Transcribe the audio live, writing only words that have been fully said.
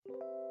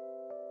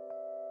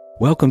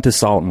Welcome to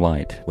Salt and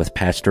Light with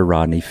Pastor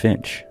Rodney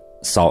Finch.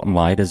 Salt and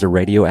Light is a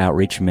radio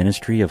outreach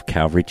ministry of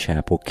Calvary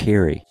Chapel,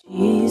 Cary.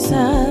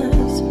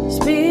 Jesus,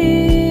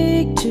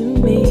 speak to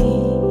me.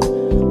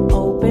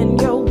 Open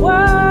your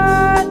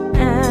word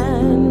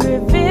and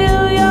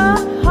reveal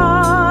your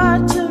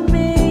heart to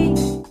me.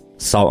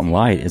 Salt and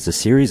Light is a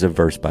series of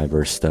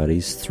verse-by-verse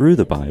studies through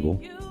the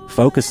Bible,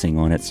 focusing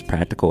on its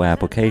practical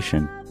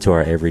application to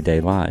our everyday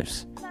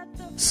lives.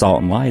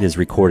 Salt and Light is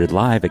recorded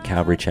live at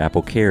Calvary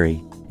Chapel, Cary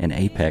in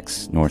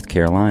Apex, North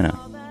Carolina.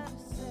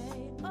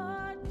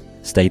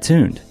 Stay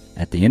tuned.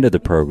 At the end of the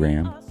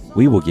program,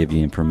 we will give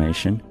you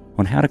information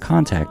on how to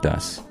contact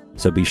us,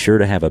 so be sure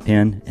to have a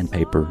pen and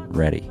paper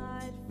ready.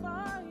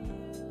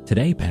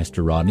 Today,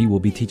 Pastor Rodney will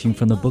be teaching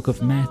from the book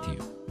of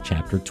Matthew,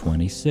 chapter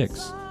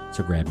 26,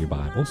 so grab your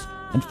Bibles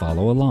and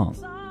follow along.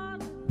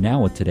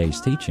 Now with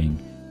today's teaching,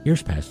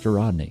 here's Pastor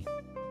Rodney.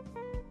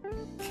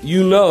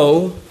 You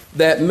know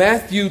that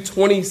Matthew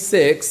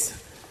 26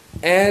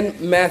 and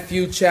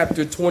Matthew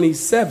chapter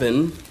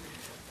 27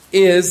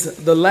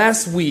 is the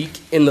last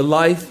week in the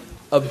life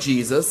of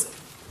Jesus.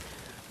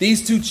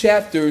 These two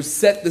chapters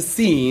set the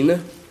scene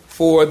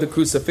for the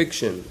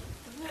crucifixion.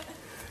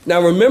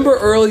 Now remember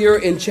earlier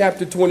in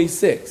chapter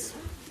 26,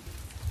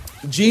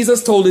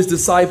 Jesus told his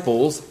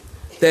disciples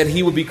that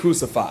he would be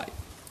crucified.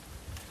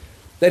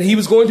 That he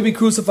was going to be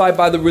crucified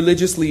by the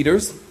religious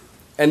leaders,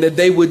 and that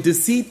they would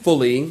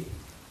deceitfully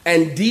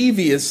and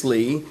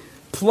deviously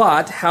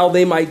plot how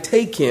they might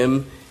take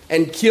him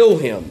and kill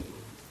him.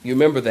 You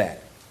remember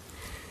that.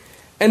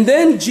 And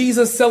then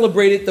Jesus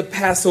celebrated the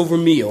Passover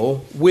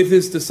meal with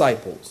his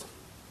disciples.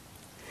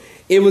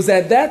 It was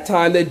at that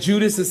time that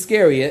Judas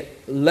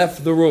Iscariot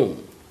left the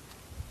room.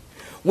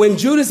 When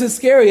Judas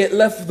Iscariot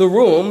left the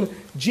room,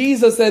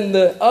 Jesus and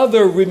the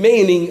other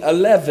remaining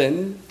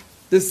 11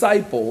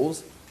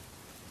 disciples,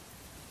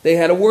 they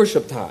had a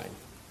worship time.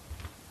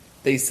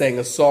 They sang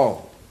a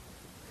song.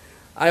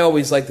 I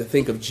always like to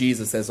think of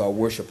Jesus as our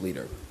worship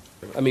leader.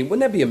 I mean,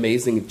 wouldn't that be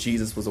amazing if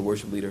Jesus was a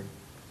worship leader?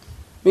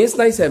 I mean, it's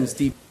nice having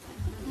Steve.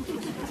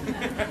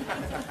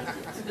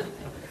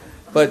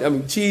 But, I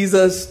mean,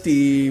 Jesus,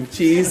 Steve,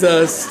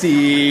 Jesus,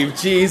 Steve,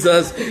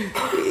 Jesus.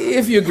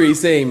 If you agree,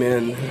 say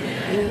amen.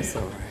 It's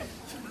all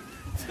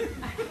right.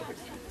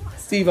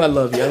 Steve, I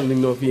love you. I don't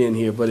even know if you're in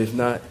here, but if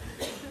not,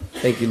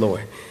 thank you,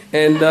 Lord.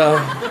 And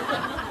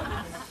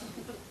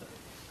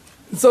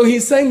so he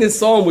sang this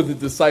song with the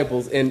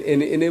disciples, and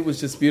it was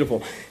just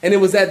beautiful. And it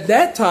was at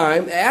that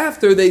time,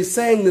 after they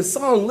sang the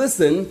song,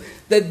 listen,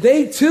 that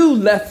they too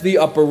left the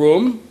upper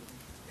room,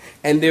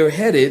 and they're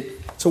headed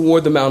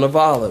toward the Mount of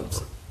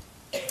Olives.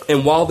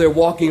 And while they're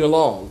walking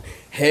along,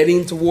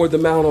 heading toward the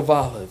Mount of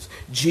Olives,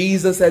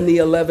 Jesus and the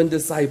 11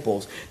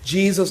 disciples,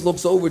 Jesus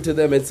looks over to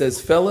them and says,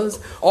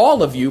 fellas,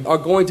 all of you are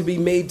going to be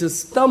made to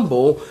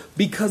stumble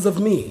because of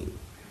me.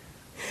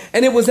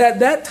 And it was at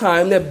that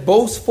time that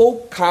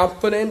boastful,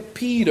 confident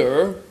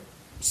Peter,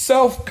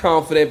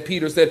 self-confident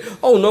Peter said,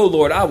 oh no,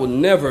 Lord, I will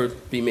never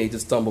be made to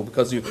stumble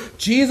because of you.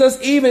 Jesus,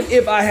 even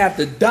if I have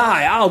to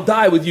die, I'll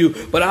die with you,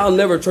 but I'll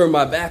never turn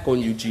my back on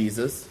you,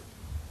 Jesus.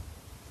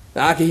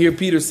 Now I can hear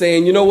Peter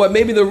saying, you know what,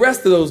 maybe the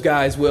rest of those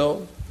guys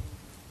will,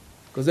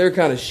 because they're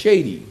kind of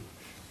shady.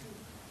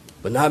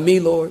 But not me,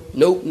 Lord.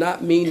 Nope,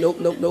 not me. Nope,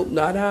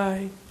 not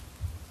I.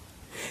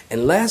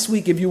 And last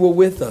week, if you were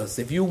with us,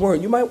 if you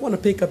weren't, you might want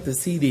to pick up the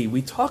CD.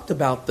 We talked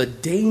about the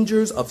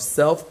dangers of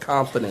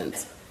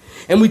self-confidence.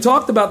 And we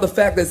talked about the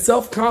fact that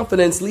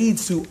self-confidence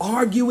leads to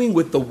arguing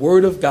with the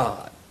Word of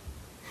God.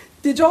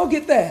 Did y'all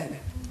get that?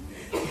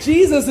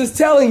 Jesus is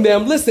telling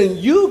them, listen,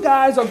 you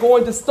guys are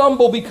going to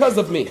stumble because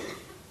of me.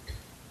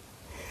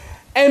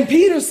 And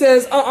Peter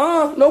says,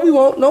 no, we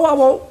won't. No, I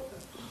won't.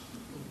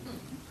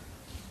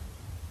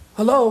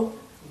 Hello?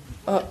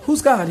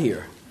 Who's God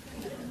here?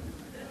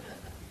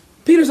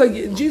 Peter's like,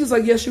 Jesus is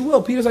like, yes, you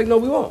will. Peter's like, no,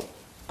 we won't.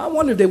 I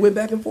wonder if they went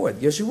back and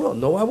forth. Yes, you will.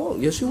 No, I won't.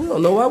 Yes, you will.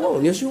 No, I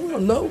won't. Yes, you will.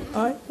 No,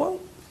 I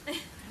won't.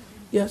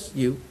 Yes,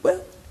 you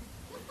will.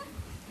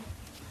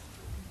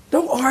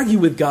 Don't argue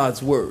with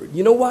God's word.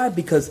 You know why?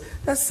 Because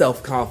that's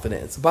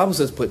self-confidence. The Bible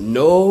says put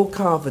no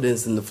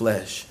confidence in the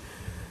flesh.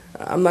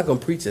 I'm not going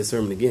to preach that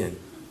sermon again.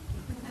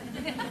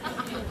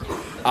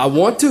 I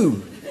want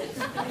to,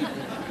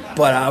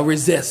 but I'll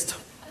resist.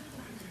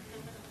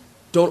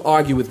 Don't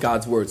argue with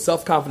God's word.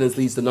 Self-confidence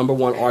leads to number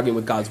one, arguing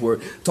with God's word.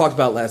 Talked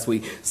about last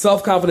week.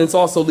 Self-confidence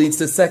also leads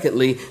to,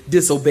 secondly,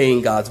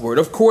 disobeying God's word.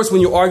 Of course,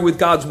 when you argue with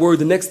God's word,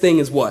 the next thing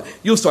is what?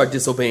 You'll start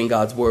disobeying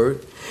God's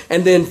word.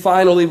 And then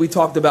finally, we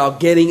talked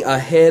about getting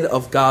ahead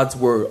of God's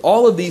word.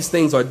 All of these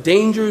things are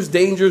dangers.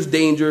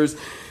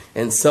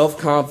 And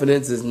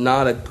self-confidence is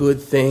not a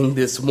good thing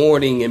this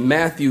morning. In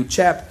Matthew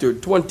chapter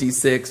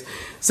 26,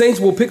 saints,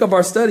 we'll pick up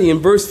our study in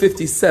verse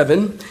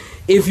 57.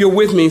 If you're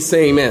with me,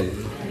 say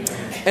amen.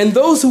 And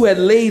those who had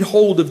laid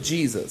hold of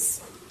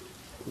Jesus.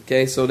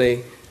 Okay, so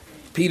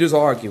Peter's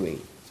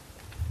arguing.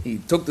 He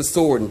took the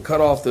sword and cut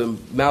off the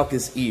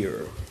Malchus'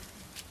 ear.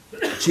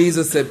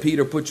 Jesus said,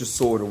 Peter, put your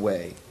sword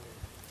away.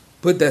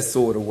 Put that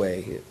sword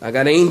away. I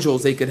got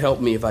angels, they could help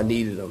me if I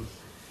needed them.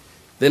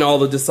 Then all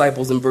the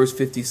disciples in verse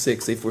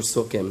 56, they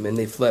forsook him and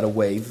they fled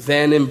away.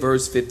 Then in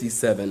verse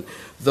 57,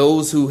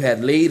 those who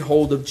had laid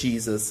hold of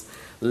Jesus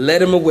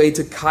led him away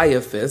to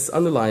Caiaphas,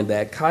 underline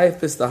that,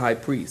 Caiaphas the high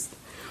priest,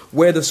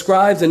 where the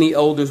scribes and the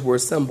elders were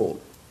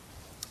assembled.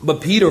 But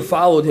Peter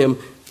followed him,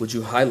 would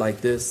you highlight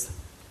this,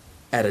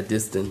 at a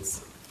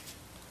distance.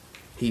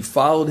 He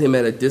followed him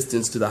at a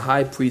distance to the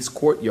high priest's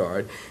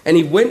courtyard, and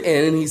he went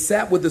in and he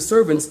sat with the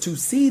servants to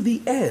see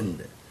the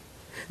end.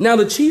 Now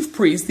the chief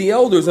priests, the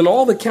elders, and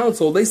all the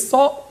council, they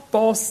sought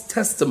false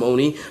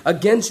testimony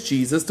against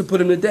Jesus to put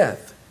him to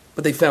death,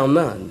 but they found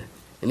none.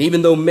 And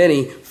even though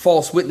many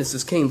false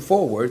witnesses came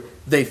forward,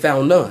 they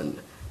found none.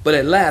 But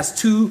at last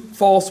 2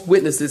 false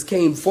witnesses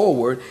came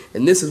forward,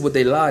 and this is what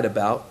they lied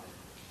about.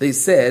 They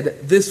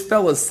said, this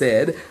fellow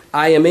said,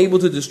 I am able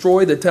to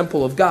destroy the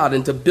temple of God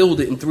and to build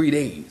it in 3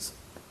 days.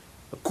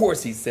 Of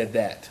course he said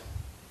that.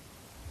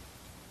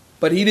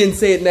 But he didn't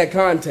say it in that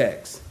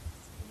context.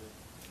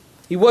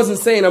 He wasn't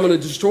saying, I'm going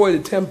to destroy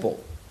the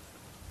temple,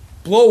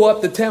 blow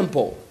up the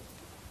temple,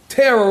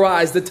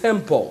 terrorize the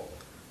temple.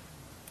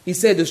 He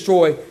said,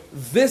 destroy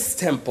this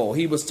temple.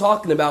 He was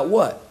talking about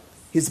what?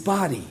 His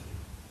body.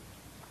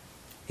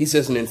 He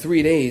says, and in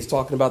 3 days,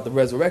 talking about the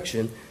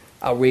resurrection,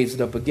 I'll raise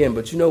it up again.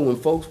 But you know, when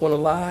folks want to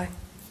lie,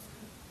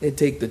 they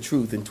take the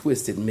truth and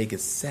twist it and make it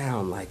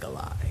sound like a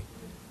lie.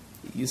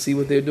 You see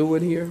what they're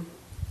doing here?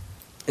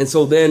 And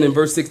so then in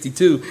verse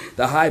 62,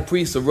 the high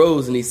priest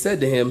arose and he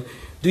said to him,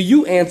 do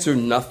you answer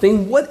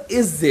nothing? What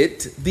is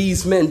it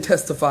these men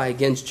testify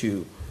against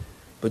you?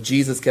 But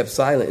Jesus kept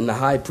silent, and the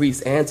high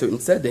priest answered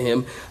and said to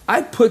him,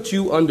 I put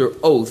you under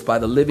oath by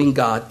the living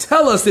God.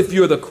 Tell us if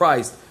you're the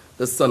Christ,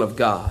 the Son of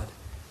God.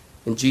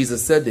 And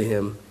Jesus said to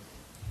him,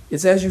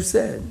 it's as you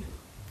said.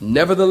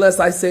 Nevertheless,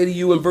 I say to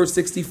you in verse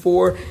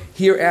 64,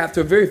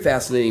 hereafter, very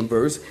fascinating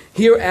verse,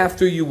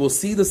 hereafter you will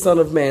see the Son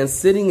of Man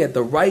sitting at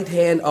the right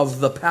hand of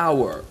the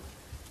power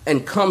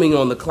and coming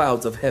on the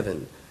clouds of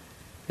heaven.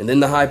 And then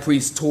the high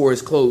priest tore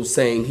his clothes,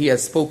 saying, he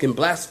has spoken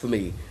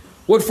blasphemy.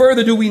 What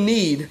further do we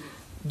need?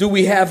 Do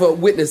we have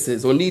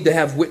witnesses or need to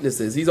have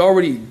witnesses? He's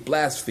already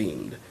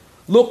blasphemed.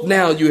 Look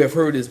now, you have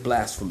heard his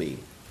blasphemy.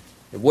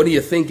 And what do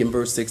you think in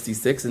verse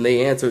 66? And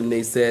they answered and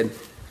they said,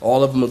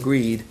 all of them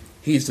agreed,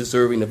 he's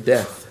deserving of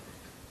death.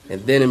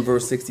 And then in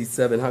verse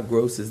 67, how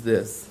gross is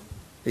this?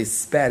 They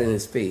spat in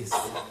his face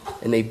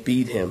and they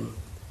beat him.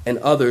 And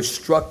others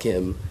struck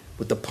him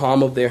with the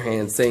palm of their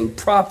hand, saying,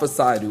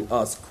 prophesy to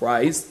us,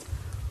 Christ.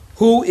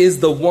 Who is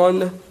the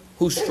one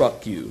who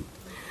struck you?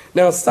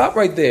 Now stop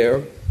right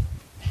there.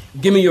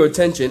 Give me your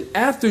attention.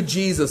 After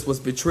Jesus was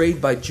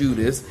betrayed by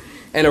Judas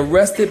and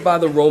arrested by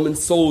the Roman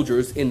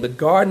soldiers in the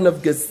Garden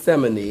of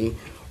Gethsemane,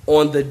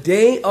 on the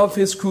day of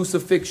his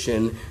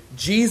crucifixion,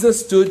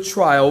 Jesus stood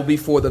trial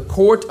before the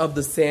court of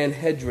the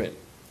Sanhedrin.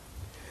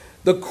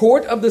 The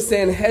court of the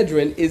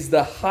Sanhedrin is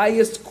the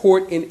highest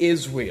court in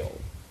Israel.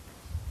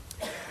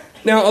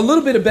 Now, a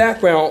little bit of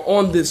background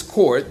on this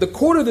court. The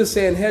court of the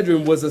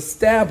Sanhedrin was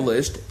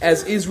established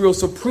as Israel's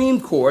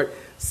supreme court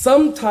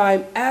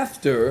sometime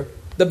after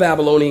the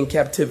Babylonian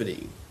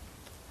captivity.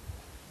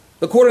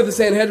 The court of the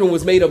Sanhedrin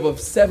was made up of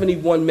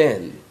 71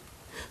 men.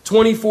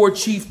 24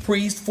 chief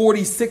priests,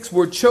 46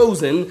 were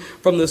chosen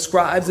from the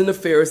scribes and the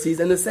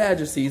Pharisees and the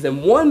Sadducees,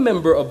 and one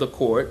member of the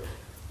court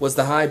was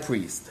the high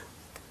priest.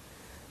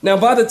 Now,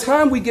 by the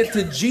time we get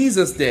to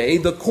Jesus' day,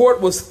 the court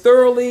was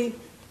thoroughly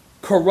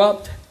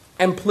corrupt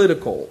and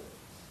political.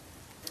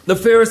 The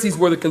Pharisees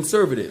were the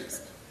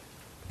conservatives.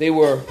 They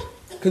were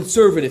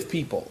conservative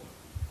people,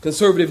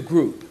 conservative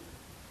group.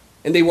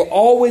 And they were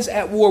always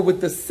at war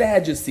with the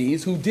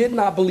Sadducees, who did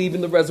not believe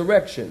in the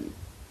resurrection.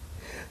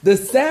 The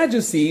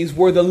Sadducees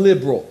were the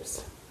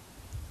liberals.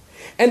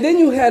 And then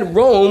you had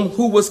Rome,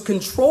 who was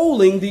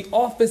controlling the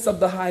office of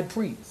the high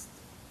priest.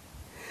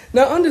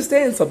 Now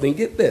understand something,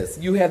 get this.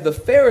 You have the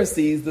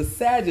Pharisees, the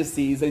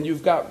Sadducees, and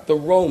you've got the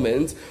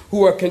Romans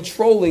who are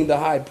controlling the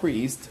high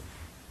priest.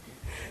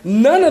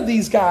 None of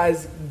these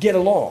guys get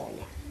along.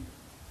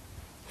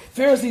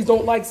 Pharisees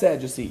don't like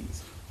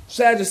Sadducees.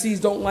 Sadducees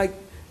don't like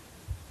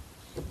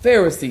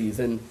Pharisees.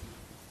 And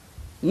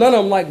none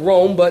of them like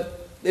Rome,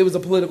 but it was a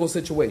political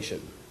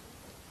situation.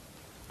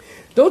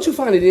 Don't you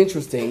find it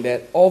interesting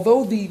that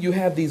although you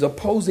have these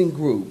opposing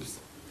groups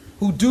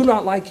who do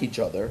not like each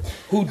other,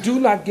 who do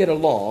not get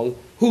along,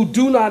 who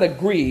do not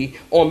agree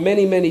on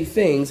many, many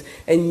things,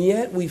 and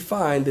yet we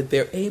find that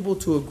they're able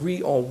to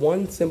agree on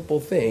one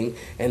simple thing,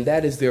 and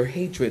that is their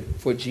hatred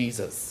for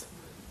Jesus.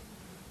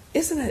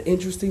 Isn't that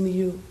interesting to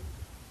you?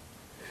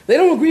 They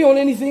don't agree on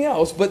anything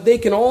else, but they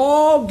can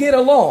all get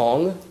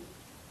along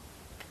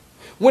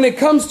when it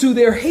comes to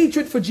their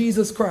hatred for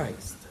Jesus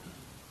Christ.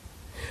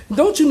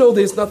 Don't you know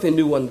there's nothing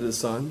new under the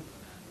sun?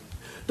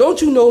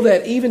 Don't you know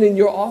that even in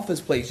your office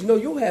place,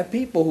 you'll have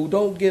people who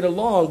don't get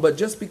along, but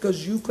just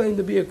because you claim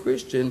to be a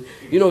Christian,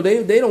 they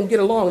don't get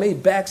along. They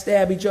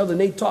backstab each other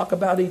and they talk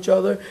about each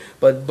other.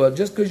 But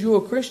just because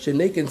you're a Christian,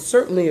 they can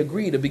certainly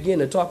agree to begin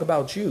to talk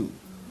about you.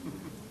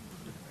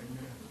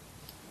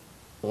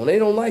 Well, they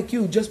don't like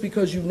you just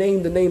because you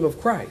named the name of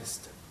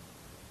Christ.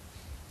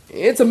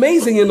 It's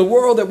amazing in the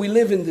world that we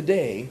live in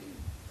today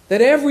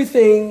that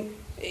everything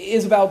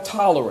is about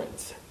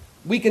tolerance.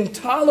 We can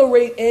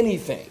tolerate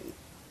anything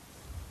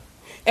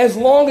as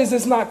long as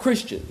it's not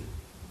Christian.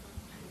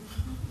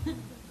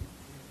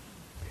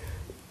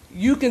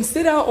 You can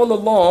sit out on the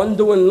lawn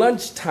during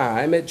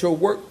lunchtime at your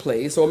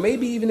workplace, or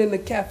maybe even in the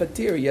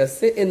cafeteria,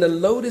 sit in the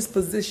lotus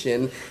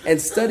position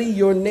and study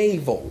your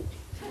navel.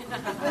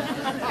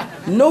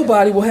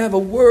 Nobody will have a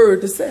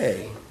word to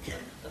say.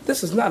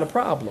 This is not a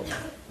problem.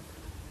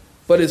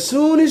 But as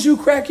soon as you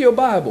crack your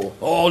Bible,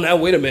 oh, now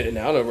wait a minute,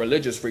 now the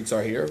religious freaks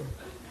are here.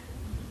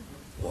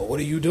 Well, what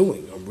are you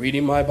doing? I'm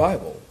reading my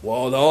Bible.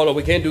 Well, no,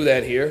 we can't do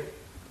that here.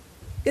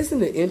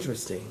 Isn't it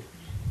interesting?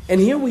 And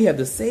here we have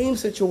the same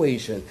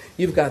situation.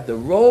 You've got the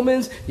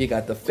Romans, you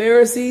got the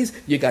Pharisees,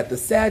 you got the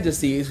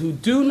Sadducees who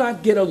do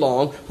not get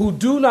along, who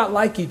do not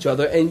like each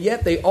other, and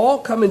yet they all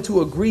come into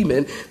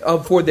agreement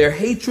for their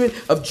hatred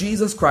of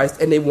Jesus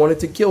Christ, and they wanted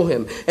to kill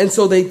him. And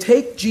so they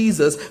take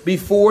Jesus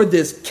before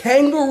this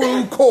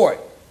kangaroo court.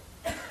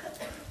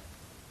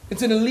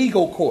 It's an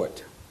illegal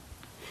court.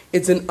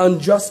 It's an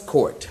unjust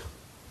court.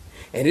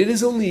 And it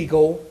is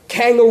illegal,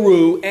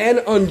 kangaroo,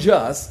 and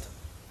unjust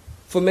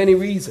for many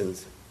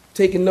reasons.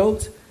 Taking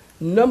notes?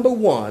 Number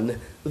one,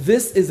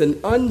 this is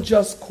an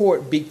unjust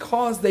court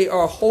because they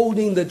are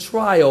holding the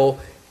trial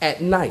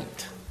at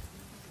night.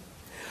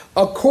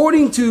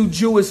 According to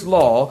Jewish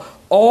law,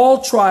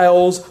 all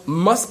trials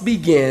must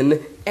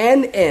begin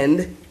and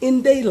end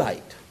in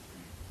daylight.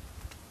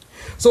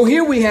 So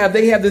here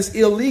they have this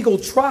illegal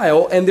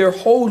trial and they're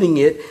holding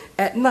it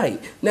at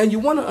night. Now you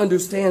want to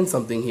understand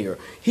something here.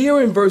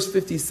 Here in verse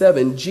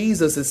 57,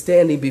 Jesus is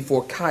standing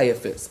before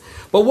Caiaphas.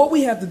 But what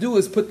we have to do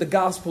is put the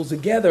Gospels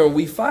together, and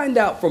we find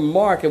out from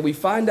Mark and we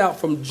find out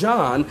from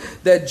John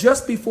that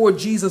just before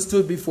Jesus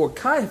stood before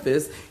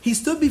Caiaphas, he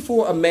stood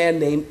before a man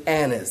named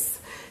Annas.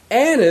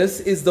 Annas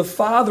is the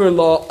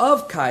father-in-law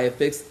of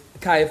Caiaphas,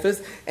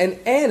 and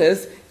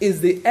Annas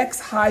is the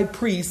ex-high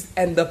priest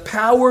and the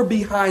power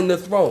behind the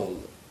throne.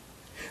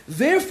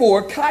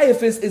 Therefore,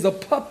 Caiaphas is a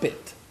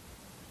puppet,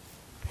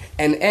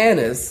 and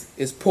Annas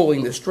is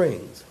pulling the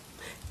strings.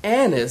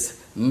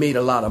 Annas made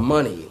a lot of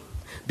money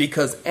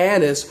because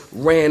Annas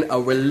ran a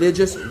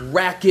religious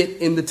racket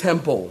in the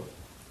temple.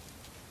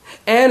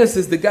 Annas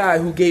is the guy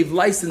who gave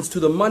license to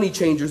the money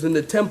changers in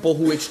the temple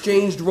who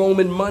exchanged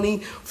Roman money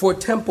for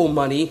temple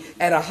money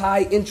at a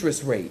high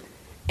interest rate.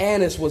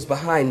 Annas was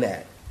behind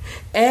that.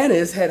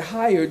 Annas had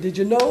hired, did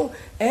you know?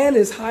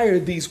 Annas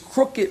hired these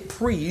crooked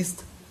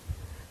priests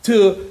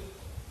to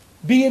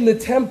be in the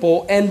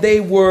temple, and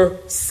they were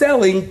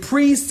selling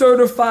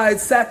pre-certified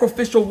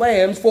sacrificial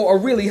lambs for a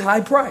really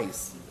high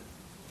price.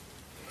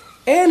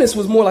 Annas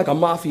was more like a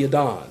mafia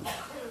don.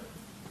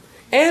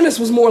 Annas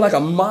was more like a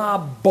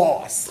mob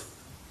boss.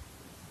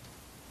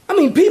 I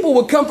mean, people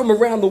would come from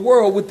around the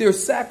world with their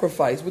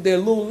sacrifice, with their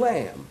little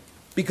lamb,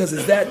 because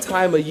it's that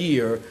time of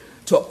year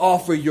to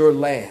offer your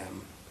lamb.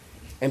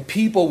 And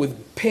people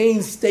with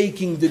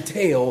painstaking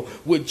detail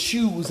would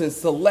choose and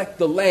select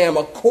the lamb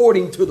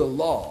according to the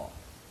law.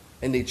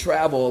 And they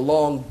travel a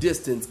long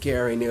distance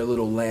carrying their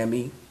little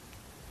lammy.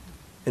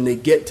 And they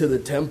get to the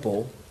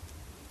temple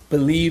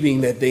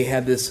believing that they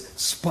have this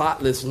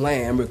spotless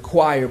lamb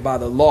required by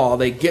the law.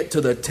 They get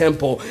to the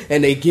temple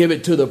and they give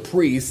it to the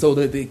priest so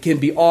that it can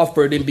be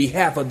offered in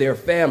behalf of their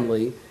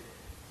family.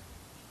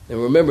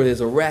 And remember,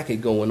 there's a racket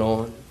going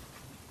on.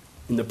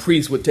 And the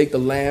priest would take the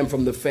lamb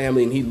from the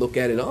family and he'd look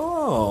at it.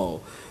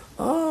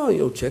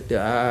 Check the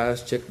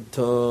eyes, check the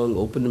tongue,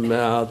 open the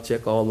mouth,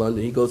 check all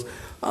under. He goes,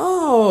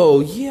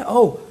 well,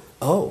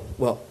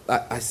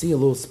 I see a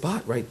little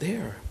spot right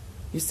there.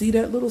 You see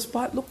that little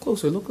spot? Look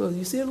closer,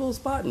 you see a little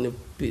spot? And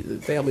the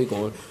family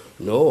going,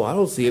 no, I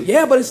don't see it.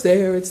 Yeah, but it's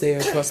there.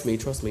 Trust me,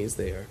 it's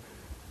there.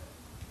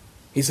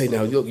 He said,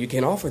 now, look, you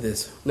can't offer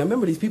this. Now,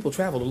 remember, these people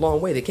traveled a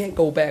long way. They can't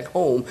go back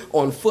home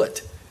on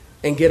foot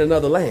and get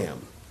another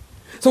lamb.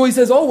 So he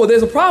says,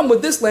 there's a problem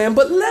with this lamb,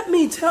 but let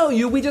me tell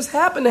you, we just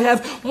happen to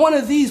have one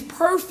of these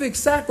perfect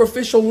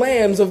sacrificial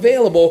lambs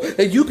available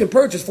that you can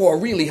purchase for a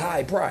really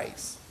high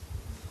price.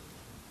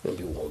 And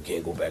people, we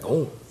can't go back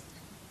home.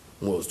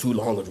 Well, it's too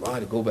long a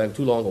drive to go back,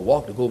 too long a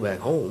walk to go back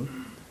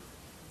home.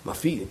 My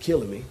feet are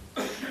killing me.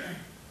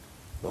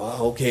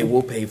 Well, okay,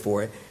 we'll pay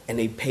for it. And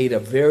they paid a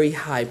very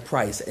high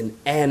price, and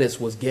Annas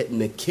was getting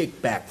the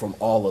kickback from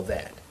all of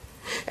that.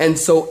 And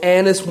so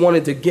Annas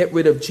wanted to get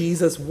rid of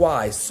Jesus.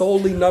 Why?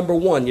 Solely, number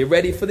one, you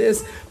ready for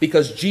this?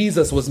 Because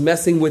Jesus was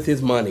messing with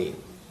his money.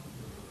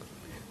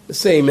 The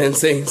same, man,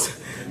 saints.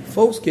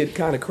 Folks get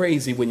kind of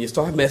crazy when you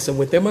start messing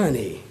with their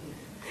money.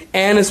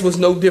 Annas was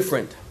no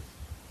different.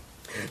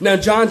 Now,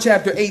 John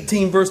chapter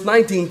 18, verse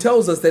 19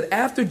 tells us that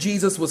after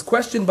Jesus was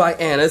questioned by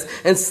Annas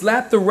and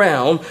slapped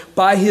around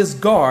by his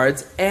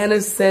guards,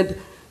 Annas sent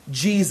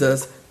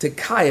Jesus to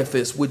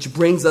Caiaphas, which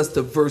brings us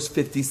to verse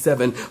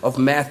 57 of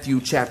Matthew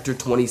chapter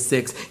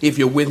 26. If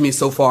you're with me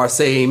so far,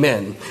 say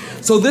amen.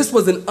 So this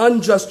was an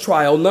unjust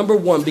trial, number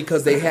one,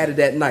 because they had it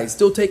at night.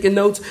 Still taking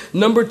notes?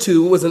 Number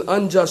two, it was an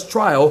unjust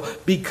trial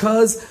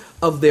because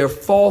of their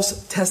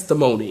false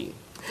testimony.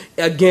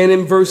 Again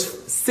in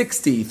verse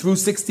 60 through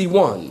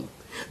 61.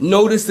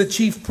 Notice the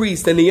chief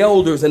priests and the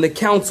elders and the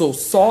council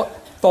sought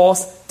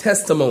false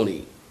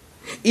testimony.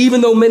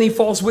 Even though many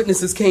false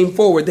witnesses came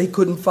forward, they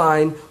couldn't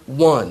find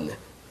one.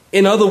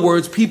 In other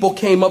words, people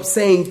came up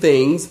saying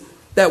things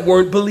that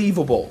weren't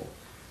believable.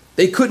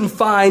 They couldn't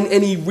find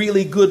any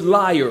really good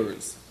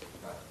liars.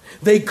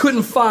 They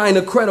couldn't find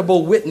a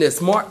credible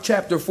witness. Mark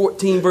chapter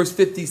 14, verse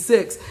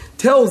 56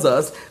 tells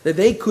us that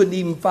they couldn't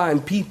even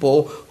find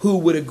people who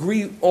would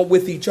agree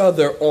with each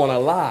other on a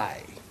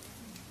lie.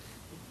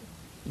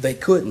 They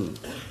couldn't.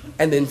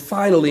 And then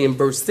finally in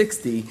verse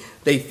 60,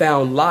 they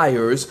found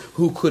liars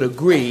who could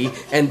agree,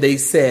 and they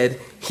said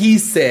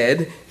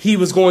he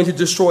was going to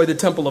destroy the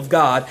temple of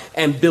God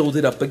and build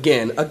it up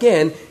again.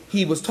 Again,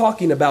 he was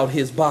talking about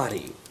his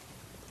body.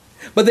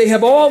 But they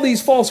have all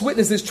these false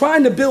witnesses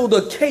trying to build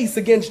a case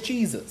against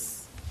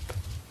Jesus.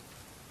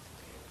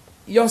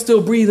 Y'all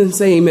still breathing?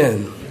 Say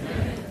amen.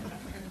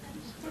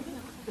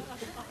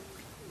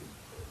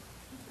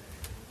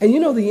 And you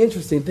know the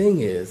interesting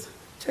thing is,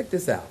 check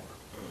this out.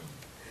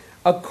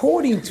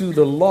 According to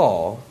the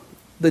law,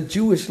 the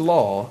Jewish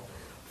law,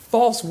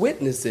 false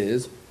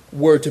witnesses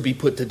were to be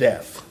put to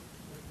death.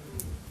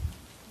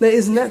 Now,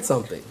 isn't that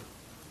something?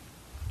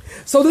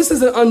 So this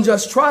is an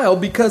unjust trial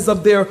because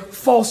of their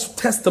false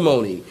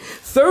testimony.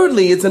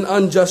 Thirdly, it's an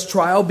unjust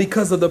trial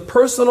because of the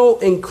personal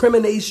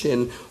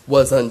incrimination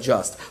was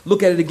unjust.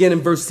 Look at it again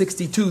in verse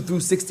 62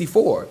 through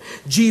 64.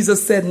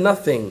 Jesus said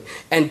nothing,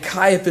 and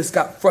Caiaphas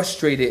got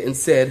frustrated and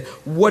said,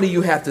 "What do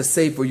you have to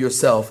say for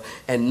yourself?"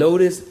 And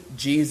notice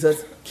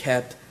Jesus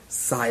kept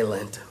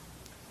silent.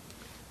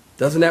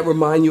 Doesn't that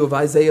remind you of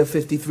Isaiah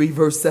 53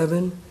 verse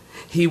 7?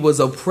 He was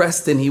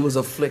oppressed and he was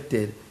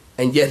afflicted,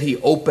 and yet he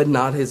opened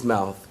not his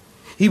mouth.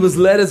 He was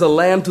led as a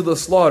lamb to the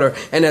slaughter,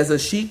 and as a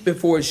sheep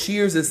before its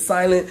shears is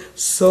silent,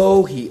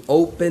 so he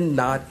opened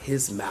not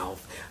his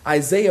mouth.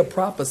 Isaiah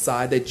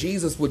prophesied that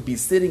Jesus would be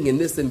sitting in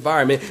this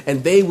environment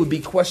and they would be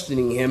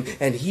questioning him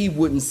and he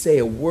wouldn't say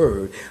a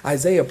word.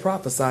 Isaiah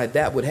prophesied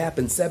that would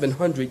happen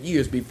 700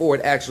 years before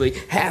it actually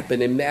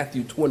happened in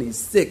Matthew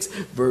 26,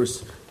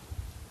 verse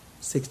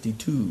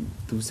 62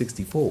 through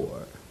 64.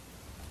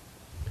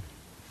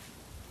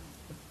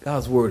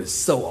 God's word is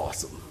so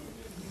awesome.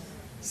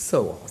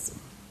 So awesome.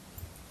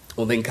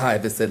 Well, then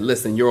Caiaphas said,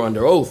 "Listen, you're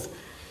under oath.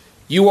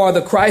 You are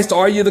the Christ.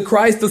 Are you the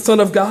Christ, the Son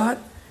of God?"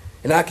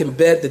 And I can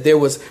bet that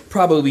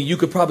you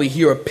could probably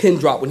hear a pin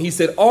drop when he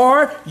said,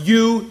 "Are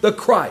you the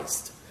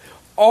Christ?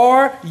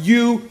 Are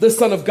you the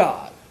Son of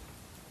God?"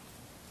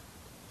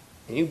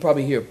 And you can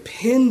probably hear a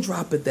pin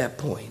drop at that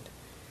point.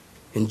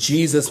 And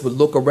Jesus would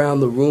look around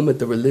the room at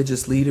the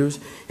religious leaders,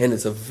 and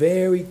it's a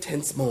very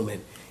tense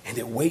moment, and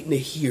they're waiting to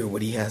hear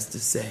what he has to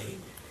say.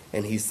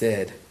 And he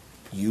said,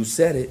 "You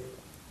said it."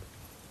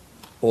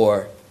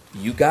 Or,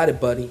 "You got it,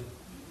 buddy.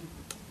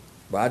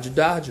 Roger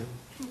Dodger.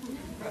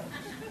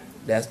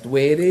 That's the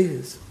way it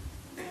is."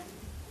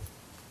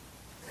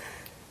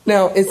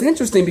 Now, it's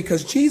interesting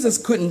because Jesus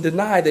couldn't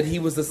deny that he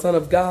was the Son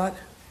of God.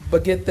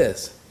 But get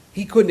this,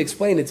 he couldn't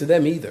explain it to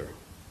them either.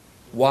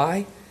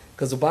 Why?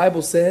 Because the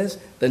Bible says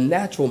the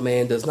natural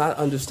man does not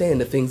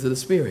understand the things of the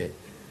Spirit.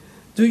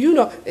 Do you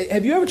know,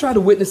 have you ever tried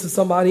to witness to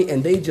somebody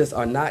and they just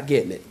are not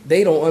getting it?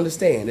 They don't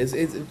understand. It's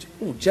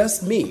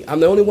just me. I'm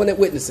the only one that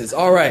witnesses.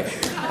 All right.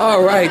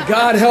 All right.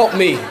 God help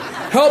me.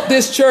 Help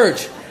this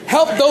church.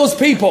 Help those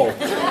people.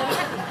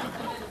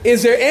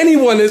 Is there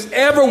anyone that's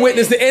ever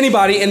witnessed to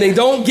anybody and they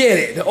don't get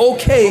it?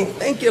 Okay.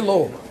 Thank you,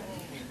 Lord.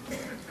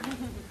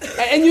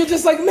 And you're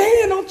just like,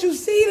 "Man, don't you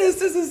see this?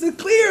 This is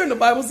clear." And the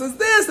Bible says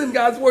this, and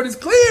God's word is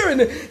clear. And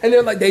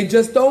they're like, they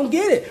just don't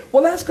get it.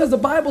 Well, that's because the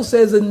Bible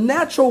says a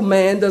natural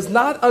man does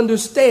not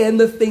understand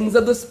the things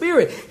of the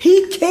Spirit.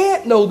 He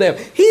can't know them.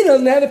 He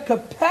doesn't have the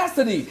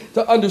capacity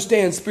to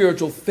understand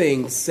spiritual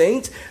things,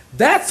 saints.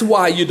 That's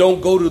why you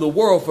don't go to the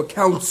world for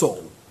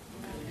counsel.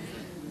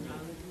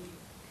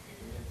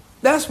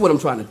 That's what I'm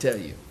trying to tell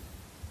you.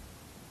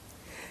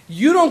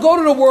 You don't go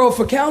to the world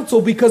for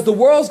counsel because the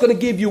world's going to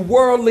give you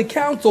worldly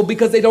counsel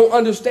because they don't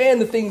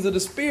understand the things of the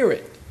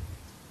Spirit.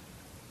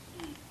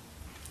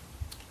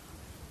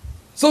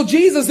 So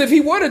Jesus, if he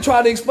were to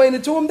try to explain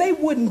it to them, they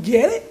wouldn't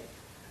get it.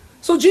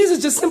 So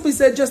Jesus just simply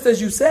said, "Just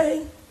as you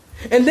say."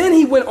 And then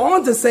he went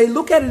on to say,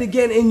 look at it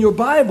again in your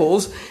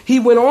Bibles.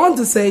 He went on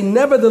to say,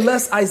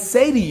 "Nevertheless, I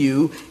say to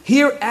you,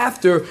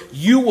 hereafter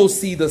you will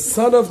see the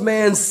Son of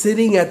Man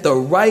sitting at the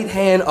right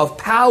hand of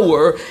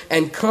power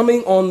and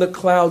coming on the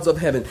clouds of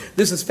heaven."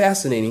 This is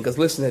fascinating because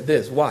listen at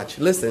this. Watch.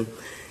 Listen.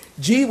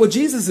 What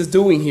Jesus is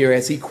doing here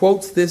as he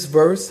quotes this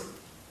verse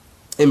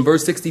in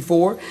verse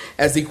 64,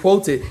 as he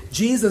quotes it,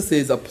 Jesus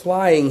is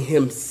applying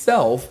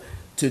himself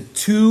to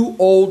two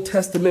Old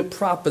Testament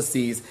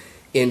prophecies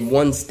in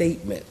one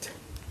statement.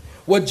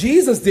 What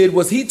Jesus did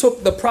was he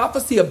took the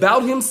prophecy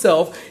about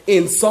himself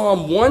in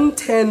Psalm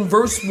 110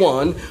 verse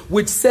 1,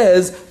 which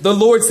says, the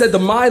Lord said to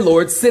my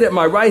Lord, sit at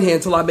my right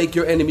hand till I make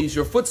your enemies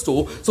your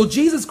footstool. So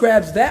Jesus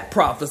grabs that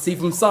prophecy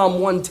from Psalm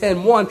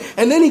 110:1,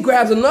 and then he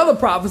grabs another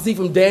prophecy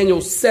from Daniel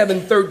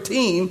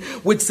 7:13,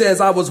 which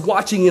says, I was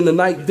watching in the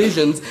night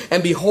visions,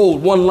 and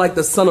behold, one like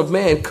the Son of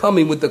Man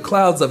coming with the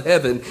clouds of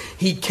heaven.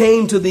 He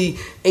came to the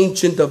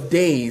Ancient of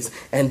Days,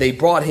 and they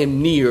brought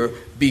him near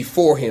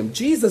before him.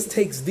 Jesus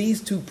takes these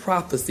two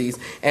prophecies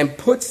and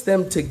puts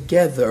them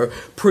together,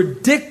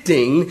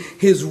 predicting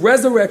his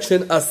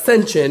resurrection,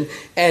 ascension,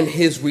 and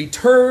his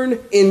return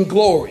in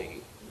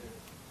glory.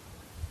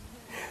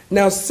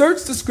 Now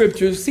search the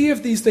scriptures, see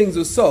if these things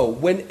are so.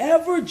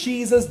 Whenever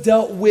Jesus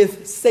dealt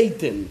with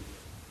Satan,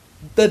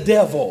 the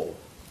devil,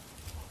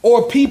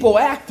 or people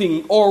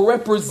acting or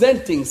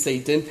representing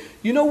Satan,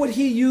 you know what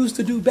he used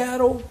to do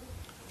battle?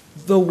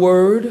 The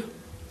word.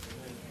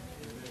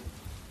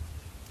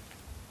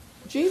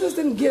 Jesus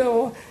didn't get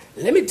on,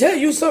 let me tell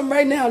you something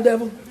right now,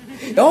 devil.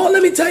 Oh,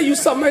 let me tell you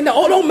something right now.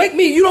 Oh, don't make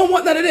me, you don't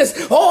want none of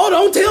this. Oh,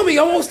 don't tell me,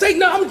 I won't stay,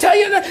 no, I'm going to tell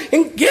you that,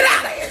 and get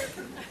out of here.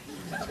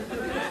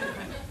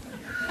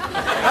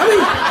 I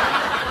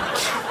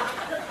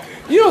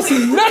mean, you don't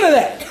see none of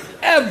that.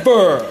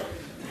 Ever.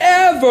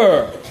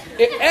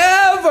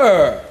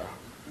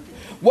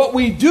 What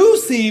we do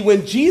see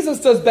when Jesus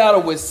does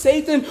battle with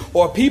Satan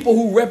or people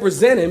who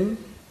represent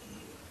him,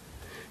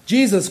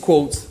 Jesus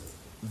quotes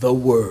the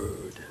word.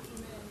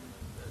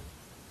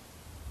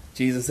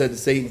 Jesus said to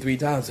Satan 3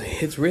 times,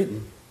 it's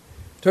written.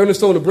 Turn the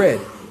stone to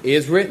bread.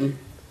 It's written.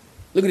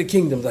 Look at the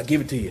kingdoms, I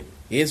give it to you.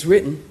 It's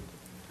written.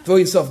 Throw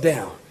yourself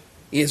down.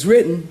 It's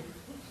written.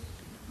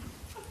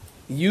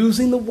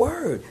 Using the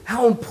word.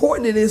 How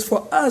important it is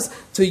for us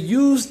to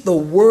use the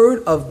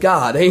word of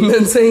God.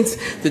 Amen, saints?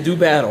 To do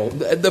battle.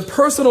 The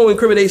personal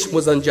incrimination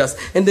was unjust.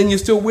 And then you're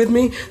still with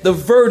me? The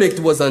verdict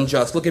was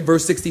unjust. Look at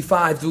verse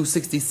 65 through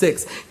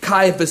 66.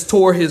 Caiaphas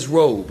tore his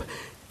robe.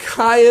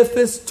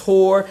 Caiaphas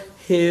tore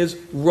his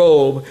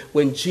robe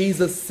when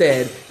Jesus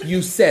said,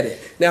 you said it.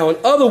 Now, in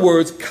other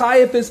words,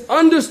 Caiaphas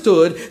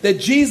understood that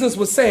Jesus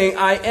was saying,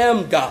 I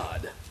am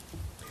God.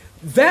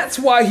 That's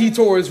why he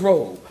tore his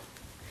robe.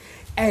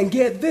 And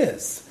get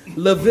this,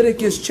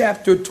 Leviticus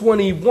chapter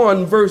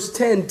 21 verse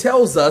 10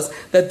 tells us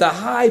that the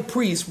high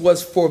priest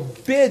was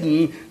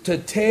forbidden to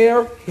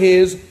tear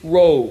his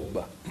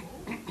robe.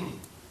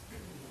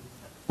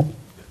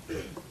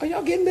 Are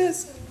y'all getting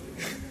this?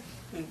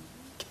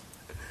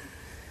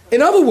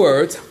 In other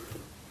words,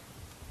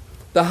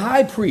 the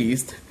high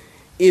priest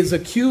is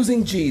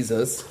accusing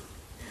Jesus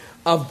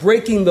of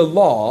breaking the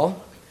law,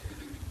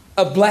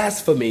 of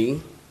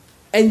blasphemy,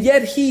 and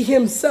yet he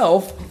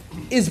himself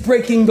is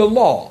breaking the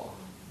law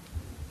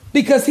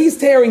because he's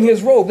tearing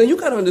his robe. Now you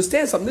got to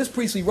understand something. This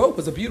priestly robe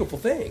was a beautiful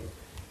thing.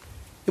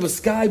 It was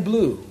sky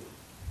blue,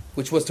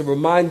 which was to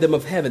remind them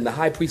of heaven, the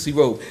high priestly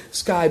robe.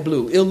 Sky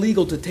blue,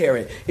 illegal to tear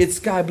it. It's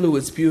sky blue,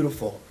 it's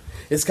beautiful.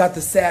 It's got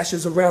the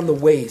sashes around the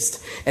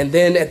waist. And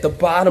then at the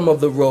bottom of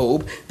the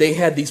robe, they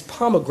had these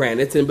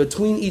pomegranates. And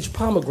between each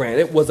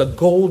pomegranate was a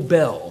gold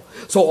bell.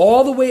 So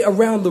all the way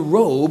around the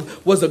robe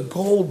was a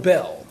gold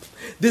bell.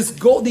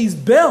 These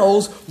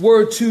bells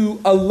were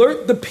to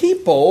alert the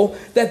people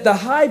that the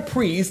high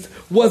priest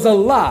was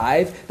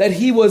alive, that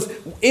he was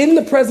in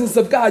the presence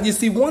of God. You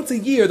see, once a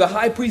year, the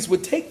high priest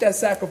would take that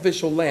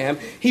sacrificial lamb.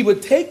 He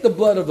would take the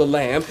blood of the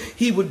lamb.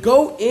 He would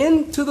go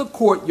into the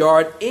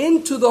courtyard,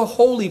 into the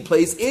holy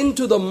place,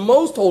 into the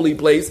most holy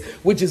place,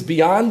 which is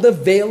beyond the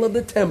veil of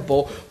the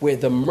temple, where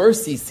the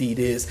mercy seat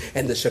is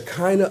and the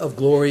Shekinah of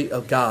glory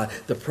of God.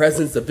 The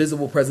presence, the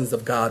visible presence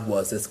of God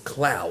was this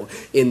cloud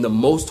in the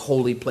most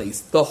holy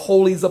place. The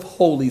holies of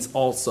holies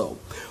also.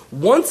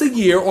 Once a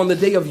year on the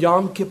day of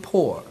Yom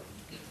Kippur,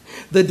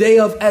 the day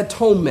of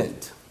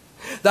atonement,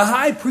 the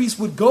high priest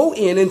would go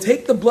in and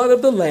take the blood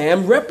of the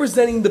lamb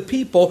representing the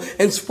people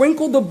and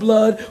sprinkle the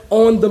blood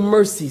on the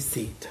mercy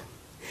seat.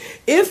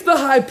 If the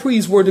high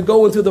priest were to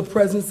go into the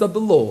presence of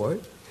the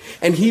Lord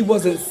and he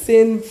wasn't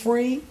sin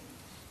free,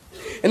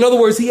 in other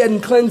words, he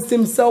hadn't cleansed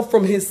himself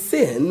from his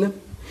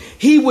sin,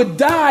 he would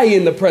die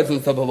in the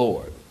presence of the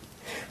Lord.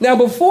 Now,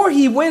 before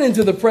he went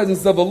into the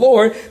presence of the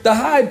Lord, the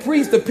high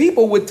priest, the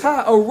people would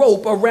tie a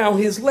rope around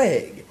his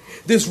leg.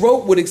 This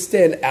rope would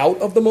extend out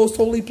of the most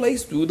holy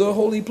place, through the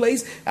holy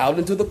place, out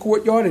into the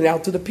courtyard and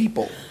out to the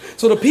people.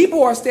 So the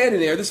people are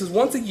standing there. This is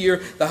once a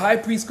year. The high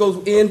priest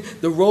goes in,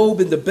 the robe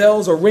and the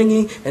bells are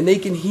ringing, and they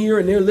can hear,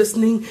 and they're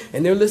listening.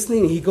 And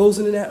he goes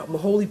into that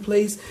holy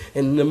place,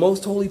 and in the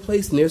most holy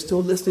place, and they're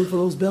still listening for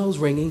those bells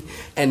ringing.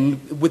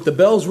 And with the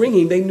bells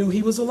ringing, they knew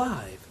he was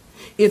alive.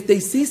 If they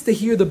ceased to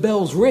hear the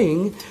bells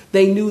ring,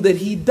 they knew that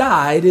he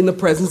died in the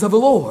presence of the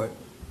Lord.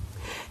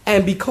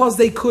 And because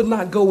they could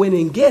not go in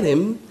and get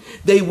him,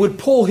 they would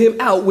pull him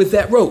out with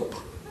that rope.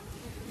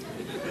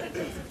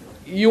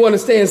 You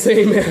understand?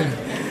 Say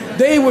amen.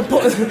 They would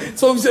pull.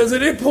 So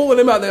they're pulling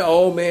him out there.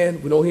 Oh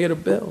man, we don't hear the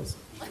bells.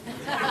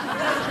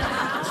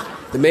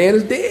 The man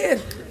is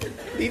dead.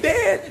 He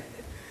dead.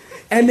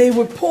 And they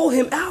would pull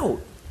him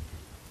out.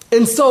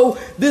 And so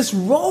this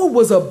robe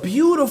was a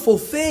beautiful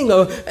thing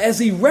as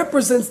he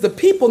represents the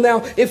people.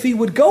 Now, if he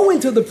would go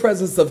into the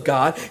presence of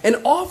God and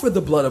offer the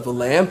blood of the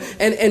lamb,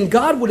 and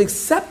God would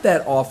accept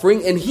that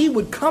offering, and he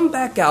would come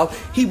back out,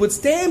 he would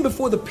stand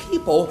before the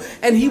people,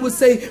 and he would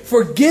say,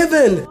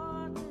 "Forgiven."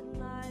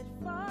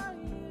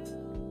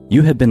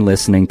 You have been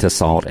listening to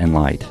Salt and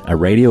Light, a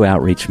radio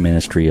outreach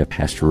ministry of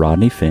Pastor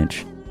Rodney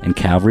Finch and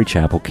Calvary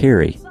Chapel,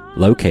 Cary,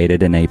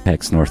 located in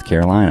Apex, North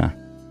Carolina.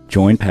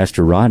 Join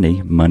Pastor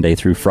Rodney Monday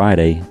through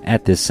Friday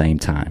at this same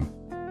time.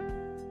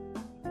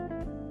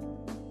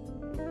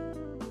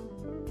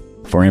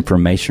 For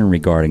information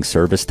regarding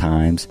service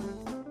times,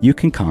 you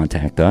can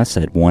contact us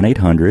at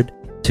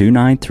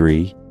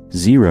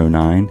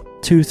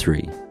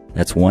 1-800-293-0923.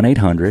 That's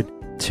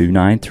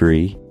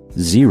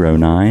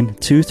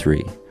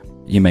 1-800-293-0923.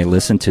 You may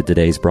listen to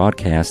today's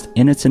broadcast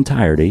in its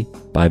entirety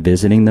by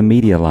visiting the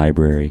media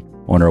library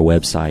on our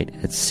website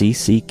at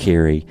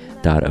cccary.org.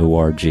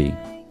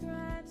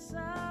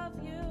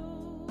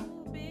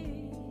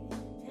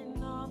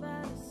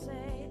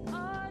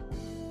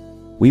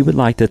 We would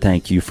like to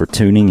thank you for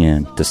tuning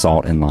in to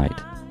Salt and Light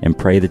and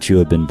pray that you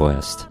have been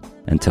blessed.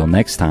 Until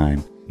next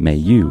time, may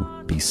you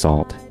be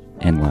salt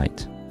and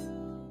light.